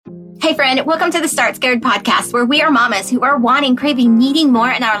Hey friend, welcome to the Start Scared podcast, where we are mamas who are wanting, craving, needing more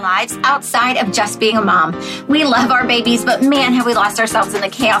in our lives outside of just being a mom. We love our babies, but man, have we lost ourselves in the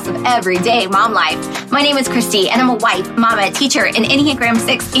chaos of everyday mom life. My name is Christy, and I'm a wife, mama, teacher, an Enneagram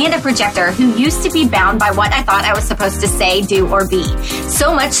 6, and a projector who used to be bound by what I thought I was supposed to say, do, or be.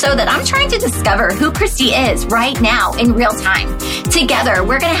 So much so that I'm trying to discover who Christy is right now in real time. Together,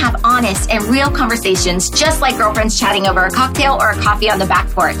 we're going to have honest and real conversations, just like girlfriends chatting over a cocktail or a coffee on the back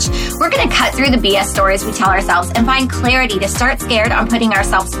porch. We're going to cut through the BS stories we tell ourselves and find clarity to start scared on putting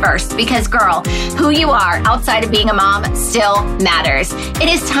ourselves first. Because girl, who you are outside of being a mom still matters. It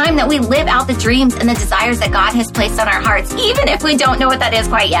is time that we live out the dreams and the desires that God has placed on our hearts, even if we don't know what that is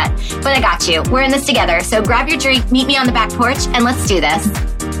quite yet. But I got you. We're in this together. So grab your drink, meet me on the back porch, and let's do this.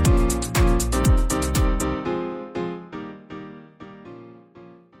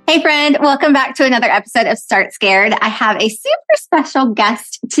 Hey friend, welcome back to another episode of Start Scared. I have a super special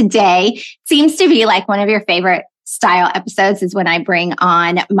guest today. Seems to be like one of your favorite style episodes is when I bring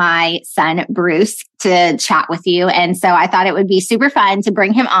on my son, Bruce, to chat with you. And so I thought it would be super fun to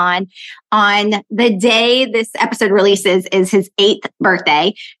bring him on the day this episode releases is his 8th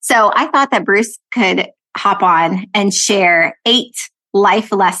birthday. So I thought that Bruce could hop on and share 8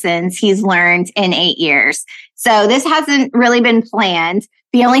 life lessons he's learned in 8 years. So this hasn't really been planned.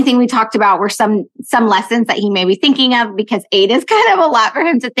 The only thing we talked about were some lessons that he may be thinking of, because 8 is kind of a lot for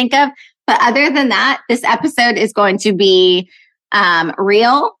him to think of. But other than that, this episode is going to be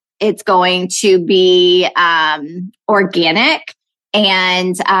real. It's going to be organic,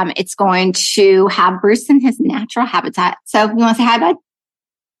 and it's going to have Bruce in his natural habitat. So you want to say hi, bud?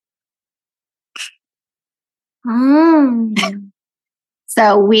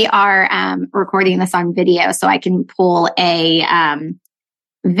 So we are recording this on video, so I can pull a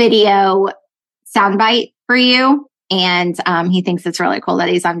video soundbite for you. And he thinks it's really cool that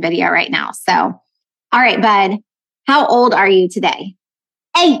he's on video right now. So, all right, bud, how old are you today?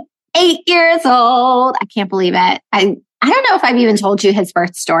 8 years old. I can't believe it. I don't know if I've even told you his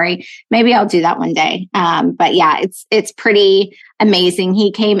birth story. Maybe I'll do that one day. But yeah, it's pretty amazing.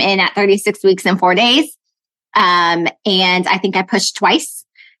 He came in at 36 weeks and 4 days. And I think I pushed twice.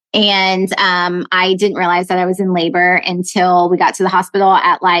 And I didn't realize that I was in labor until we got to the hospital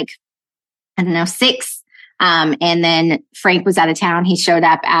at 6. And then Frank was out of town. He showed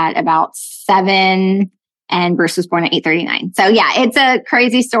up at about 7, and Bruce was born at 8:39. So yeah, it's a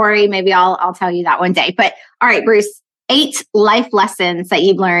crazy story. Maybe I'll tell you that one day. But all right, Bruce, 8 life lessons that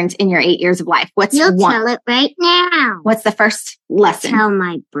you've learned in your 8 years of life. You'll tell it right now. What's the first lesson? Tell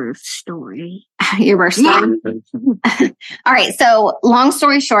my birth story. Your birth story? Yeah. All right. So long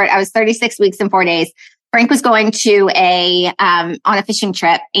story short, I was 36 weeks and 4 days. Frank was going to on a fishing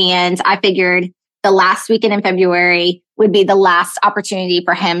trip, and I figured the last weekend in February would be the last opportunity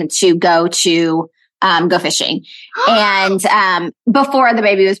for him to go fishing. And before the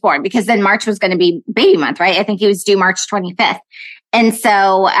baby was born, because then March was going to be baby month, right? I think he was due March 25th. And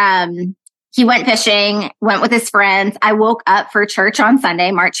so he went fishing, went with his friends. I woke up for church on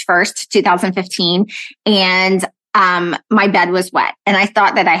Sunday, March 1st, 2015, and my bed was wet. And I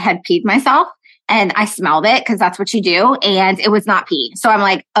thought that I had peed myself, and I smelled it because that's what you do. And it was not pee. So I'm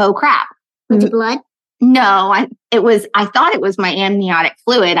like, oh crap. Was it blood? No, I thought it was my amniotic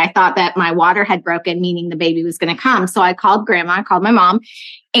fluid. I thought that my water had broken, meaning the baby was going to come. So I called grandma, I called my mom,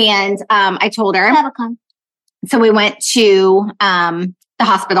 and I told her. So we went to the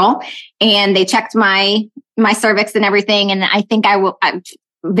hospital, and they checked my cervix and everything. And I think I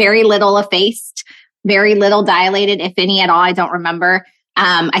very little effaced, very little dilated, if any at all. I don't remember.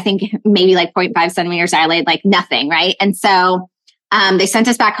 I think maybe 0.5 centimeters dilated, nothing. Right. And so they sent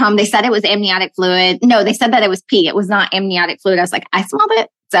us back home. They said it was amniotic fluid. No, they said that it was pee. It was not amniotic fluid. I was like, I smelled it.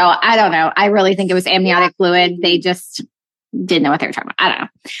 So I don't know. I really think it was amniotic fluid. They just didn't know what they were talking about. I don't know.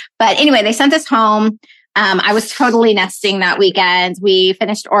 But anyway, they sent us home. I was totally nesting that weekend. We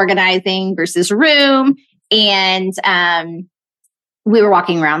finished organizing Bruce's room, and we were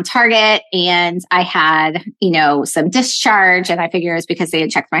walking around Target, and I had, some discharge, and I figured it was because they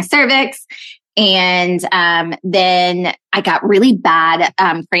had checked my cervix. And then I got really bad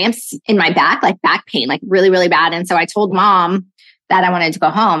cramps in my back, back pain, really, really bad. And so I told mom that I wanted to go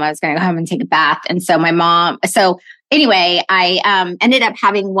home. I was going to go home and take a bath. And so anyway, I ended up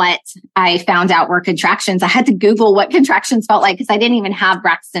having what I found out were contractions. I had to Google what contractions felt like, because I didn't even have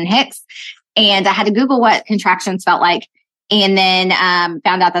Braxton Hicks. And I had to Google what contractions felt like. And then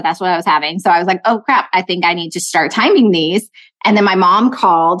found out that that's what I was having. So I was like, oh crap, I think I need to start timing these. And then my mom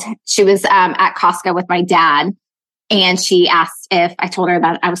called. She was at Costco with my dad. And she asked if I told her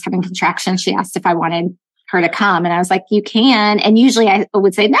that I was having contractions. She asked if I wanted her to come. And I was like, you can. And usually I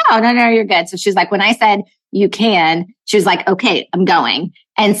would say, no, you're good. So she's like, when I said you can, she was like, okay, I'm going.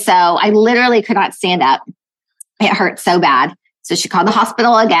 And so I literally could not stand up. It hurt so bad. So she called the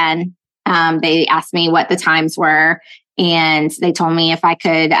hospital again. They asked me what the times were, and they told me if I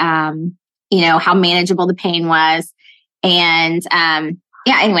could, how manageable the pain was. And,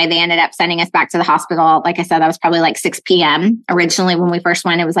 anyway, they ended up sending us back to the hospital. Like I said, that was probably like 6 p.m. Originally, when we first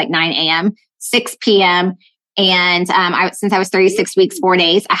went, it was like 9 a.m., 6 p.m. And since I was 36 weeks, 4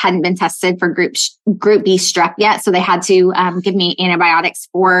 days, I hadn't been tested for group B strep yet. So they had to give me antibiotics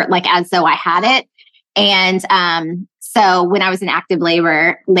for like as though I had it. And so when I was in active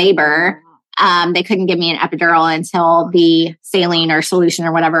labor, they couldn't give me an epidural until the saline or solution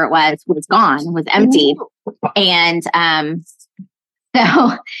or whatever it was gone, was emptied. And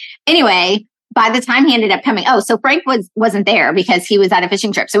so anyway, by the time he ended up coming, so Frank wasn't there because he was at a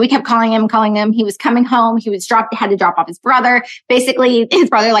fishing trip. So we kept calling him. He was coming home. He had to drop off his brother. Basically, his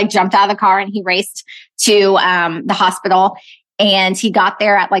brother like jumped out of the car and he raced to the hospital. And he got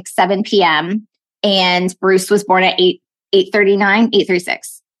there at like 7 p.m. And Bruce was born at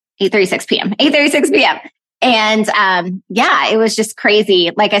 8:36 p.m. And it was just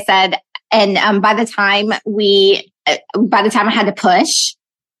crazy. Like I said, and by the time I had to push,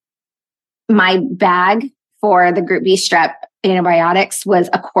 my bag for the group B strep antibiotics was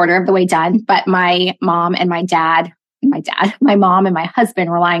a quarter of the way done. But my mom and my mom and my husband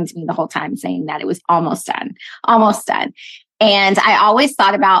were lying to me the whole time saying that it was almost done. And I always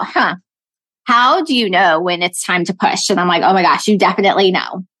thought about, how do you know when it's time to push? And I'm like, oh my gosh, you definitely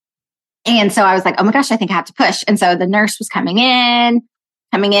know. And so I was like, oh my gosh, I think I have to push. And so the nurse was coming in,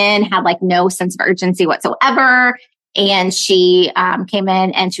 had like no sense of urgency whatsoever. And she came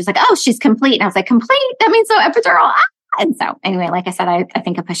in and she was like, oh, she's complete. And I was like, complete? That means no epidural. And so anyway, like I said, I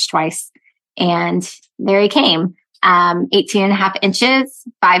think I pushed twice and there he came. 18 and a half inches,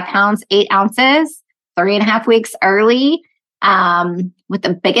 5 pounds, 8 ounces, 3.5 weeks early, with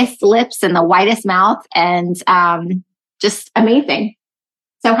the biggest lips and the widest mouth, and just amazing.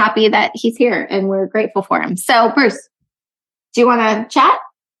 So happy that he's here and we're grateful for him. So Bruce, do you want to chat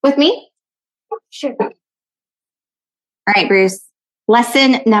with me? Sure. All right, Bruce.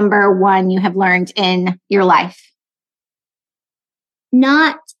 Lesson number 1 you have learned in your life.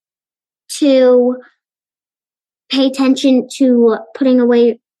 Not to pay attention to putting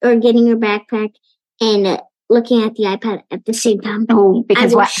away or getting your backpack and looking at the iPad at the same time. Oh,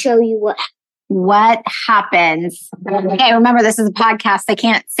 because I will show you what happens. Okay, remember this is a podcast. They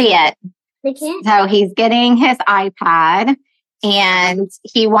can't see it. They can't. So he's getting his iPad and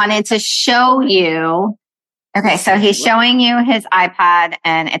he wanted to show you. Okay, so he's showing you his iPad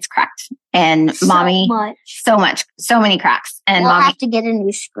and it's cracked. And so many cracks. And we'll have to get a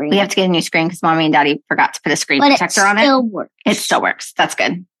new screen. We have to get a new screen because Mommy and Daddy forgot to put a screen protector on it. It still works. That's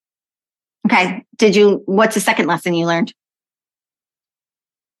good. Okay. What's the second lesson you learned?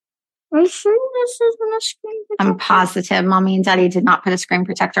 Are you sure this isn't a screen protector? I'm positive Mommy and Daddy did not put a screen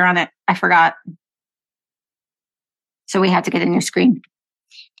protector on it. I forgot. So we have to get a new screen.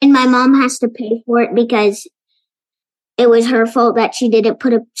 And my mom has to pay for it because it was her fault that she didn't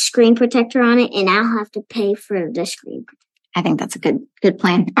put a screen protector on it, and I'll have to pay for the screen protector. I think that's a good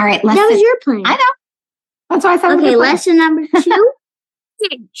plan. All right. That was your plan. I know. That's why I said okay, lesson number 2.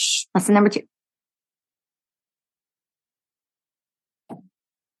 Lesson number 2.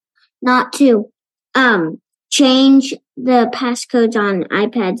 Not to change the passcodes on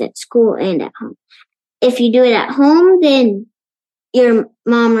iPads at school and at home. If you do it at home, then your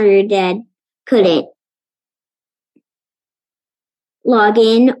mom or your dad couldn't log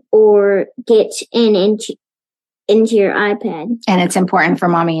in or get into your iPad. And it's important for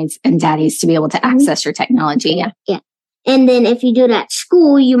mommy and daddies to be able to access your technology. Yeah. Yeah. And then if you do it at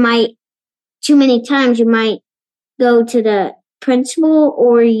school, too many times you might go to the principal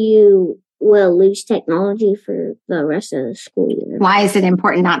or you will lose technology for the rest of the school year. Why is it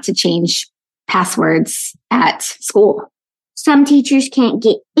important not to change passwords at school? Some teachers can't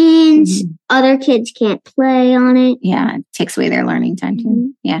get in. Mm-hmm. Other kids can't play on it. Yeah. It takes away their learning time too. Mm-hmm.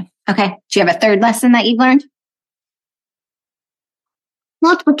 Yeah. Okay. Do you have a third lesson that you've learned?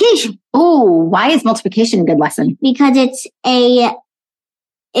 Multiplication. Oh, why is multiplication a good lesson? Because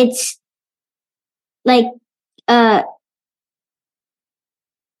it's like,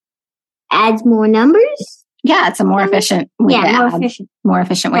 adds more numbers. Yeah. It's a more efficient way to add. More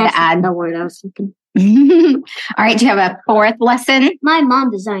efficient way to add. The word I was thinking. All right. Do you have a fourth lesson? My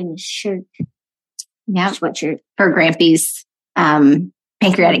mom designed this shirt. Yeah. Sweatshirt. For Grampy's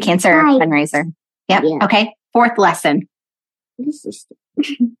pancreatic cancer fundraiser. Yep. Yeah. Okay. Fourth lesson. This is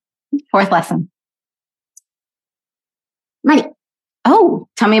Fourth lesson. Money. Oh,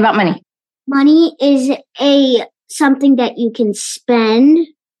 tell me about money. Money is something that you can spend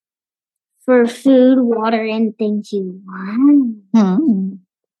for food, water, and things you want.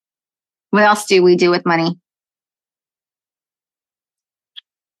 What else do we do with money?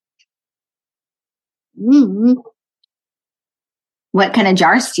 What kind of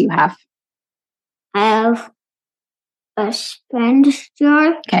jars do you have? I have a spend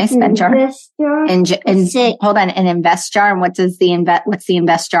jar. Okay, spend jar. Invest jar. And hold on, an invest jar. And what's the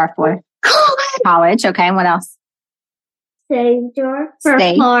invest jar for? College. Okay, and what else? Save jar for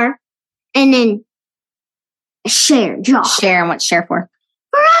car. And then a share jar. Share, and what's share for?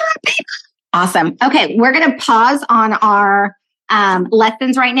 For other people. Awesome. Okay, we're going to pause on our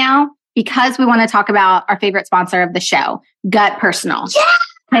lessons right now because we want to talk about our favorite sponsor of the show, Gut Personal. Yeah!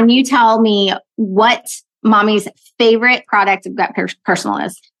 Can you tell me what Mommy's favorite product of Gut Personal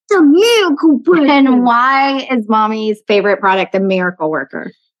is? The Miracle Worker. And why is Mommy's favorite product the Miracle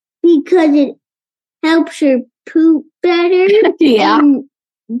Worker? Because it helps her poop better. Yeah. And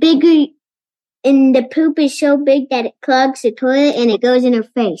bigger. And the poop is so big that it clogs the toilet and it goes in her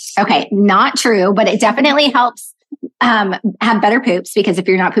face. Okay, not true, but it definitely helps have better poops because if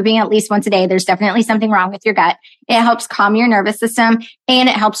you're not pooping at least once a day, there's definitely something wrong with your gut. It helps calm your nervous system and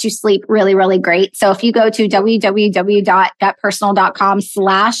it helps you sleep really, really great. So if you go to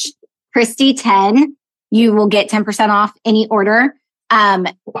www.gutpersonal.com/Christy10, you will get 10% off any order.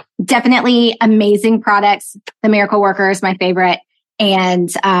 Definitely amazing products. The Miracle Worker is my favorite.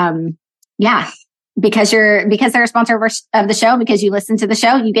 And, yeah, because they're a sponsor of the show, because you listen to the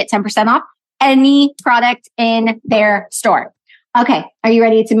show, you get 10% off any product in their store. Okay. Are you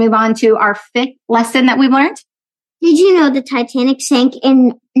ready to move on to our 5th lesson that we've learned? Did you know the Titanic sank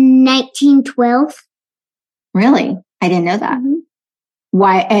in 1912? Really? I didn't know that. Mm-hmm.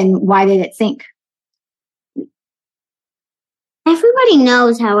 Why did it sink? Everybody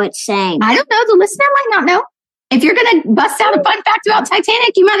knows how it sank. I don't know. The listener might not know. If you're going to bust out a fun fact about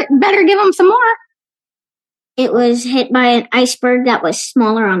Titanic, you better give them some more. It was hit by an iceberg that was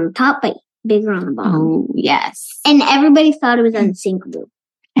smaller on the top, but bigger on the bottom. Oh, yes. And everybody thought it was unsinkable.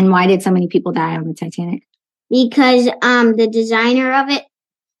 And why did so many people die on the Titanic? Because the designer of it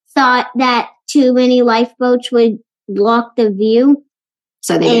thought that too many lifeboats would block the view.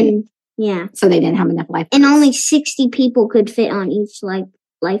 So they didn't. Yeah. So they didn't have enough lifeboats. And only 60 people could fit on each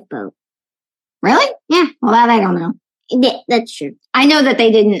lifeboat. Really? Yeah. Well, that I don't know. That's true. I know that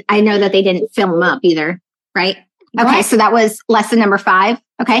they didn't fill them up either, right? Okay, What? so that was lesson number 5.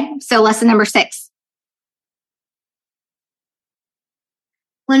 Okay, so lesson number 6.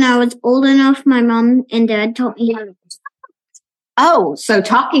 When I was old enough, my mom and dad taught me how to. Oh, so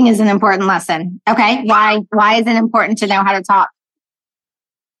talking is an important lesson. Okay, why is it important to know how to talk?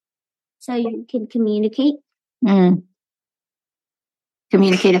 So you can communicate.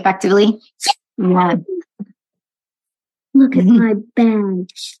 Communicate effectively. Yeah. Look at my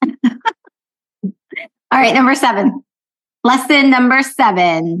badge. All right, number 7. Lesson number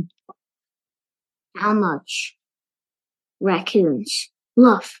 7. How much raccoons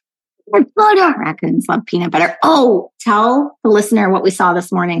love peanut butter. Raccoons love peanut butter. Oh, tell the listener what we saw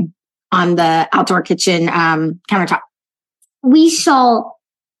this morning on the outdoor kitchen countertop. We saw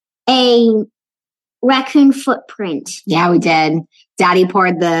a raccoon footprint. Yeah, we did. Daddy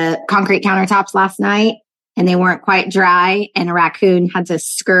poured the concrete countertops last night and they weren't quite dry and a raccoon had to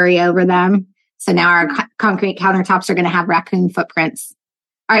scurry over them. So now our concrete countertops are going to have raccoon footprints.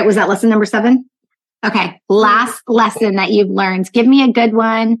 All right. Was that lesson number 7? Okay. Last lesson that you've learned. Give me a good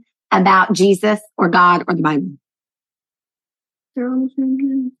one about Jesus or God or the Bible.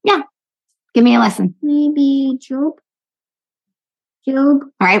 Yeah. Give me a lesson. Maybe Job. All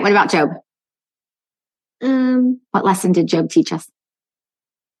right. What about Job? What lesson did Job teach us?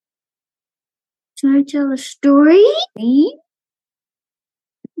 Should I tell a story?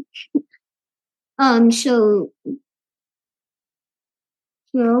 So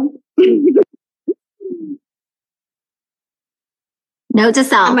Job. Note to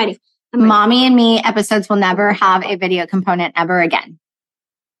self. I'm ready. Mommy and Me episodes will never have a video component ever again.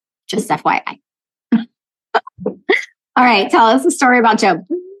 Just FYI. All right. Tell us a story about Job.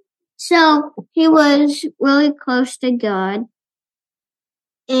 So he was really close to God.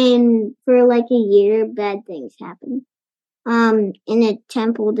 And for like a year, bad things happened. In the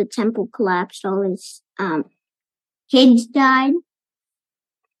temple collapsed. All his kids died.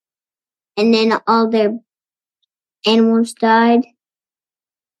 And then all their animals died.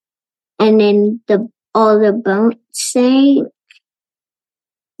 And then all the bones sank.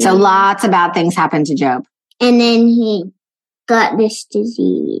 So lots of bad things happened to Job. And then he got this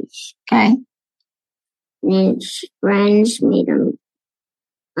disease. Okay. his friends made him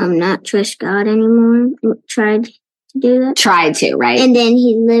not trust God anymore. Tried to do that. Tried to, right? And then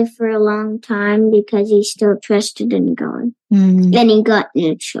he lived for a long time because he still trusted in God. Then he got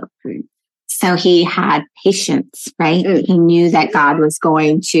new children. So he had patience, right? He knew that God was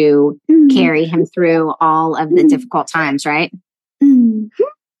going to carry him through all of the difficult times, right? All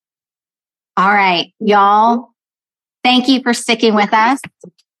right, y'all. Thank you for sticking with us.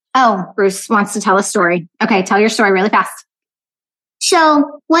 Oh, Bruce wants to tell a story. Okay, tell your story really fast.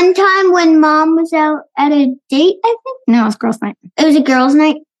 So one time when Mom was out at a date, I think? No, it was girls' night. It was a girls'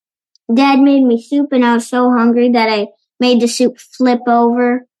 night. Dad made me soup and I was so hungry that I made the soup flip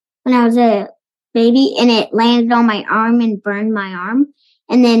over when I was a baby and it landed on my arm and burned my arm.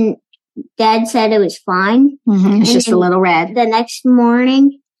 And then Dad said it was fine. It's just a little red. The next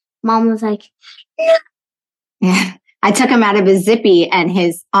morning, Mom was like, no. Yeah. I took him out of his zippy and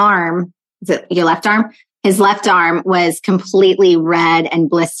his arm, is it your left arm? His left arm was completely red and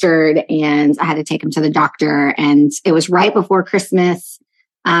blistered and I had to take him to the doctor and it was right before Christmas.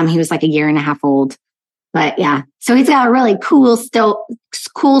 He was like 1.5 years old, but yeah. So he's got a really cool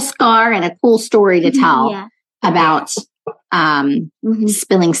scar and a cool story to tell about,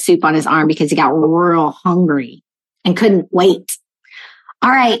 spilling soup on his arm because he got real hungry and couldn't wait. All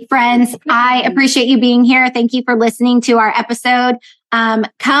right, friends, I appreciate you being here. Thank you for listening to our episode.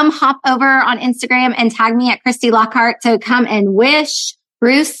 Come hop over on Instagram and tag me at Christy Lockhart to come and wish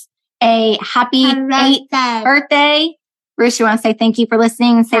Bruce a happy 8th birthday. Bruce, you want to say thank you for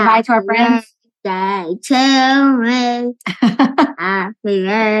listening and say bye to our friends? Happy birthday to me. Happy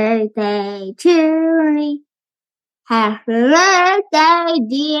birthday to me. Happy birthday,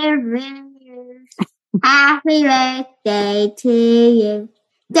 dear Bruce. Happy birthday to you.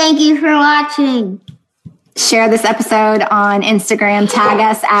 Thank you for watching. Share this episode on Instagram. Tag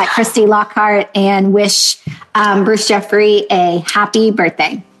us at Christy Lockhart and wish Bruce Jeffrey a happy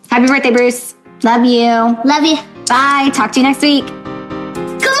birthday. Happy birthday, Bruce. Love you. Love you. Bye. Talk to you next week.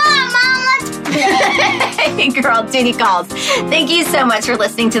 Come on, Mom. Let's Hey, girl, duty calls. Thank you so much for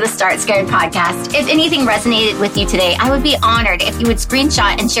listening to the Start Scared podcast. If anything resonated with you today, I would be honored if you would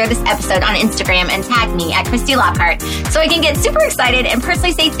screenshot and share this episode on Instagram and tag me at Christy Lockhart so I can get super excited and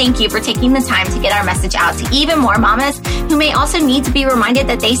personally say thank you for taking the time to get our message out to even more mamas who may also need to be reminded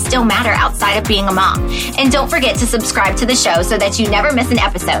that they still matter outside of being a mom. And don't forget to subscribe to the show so that you never miss an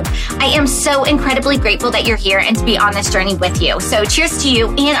episode. I am so incredibly grateful that you're here and to be on this journey with you. So cheers to you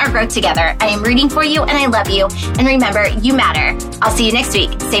and our growth together. I am rooting for you and I love you. And remember, you matter. I'll see you next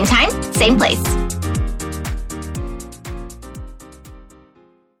week. Same time, same place.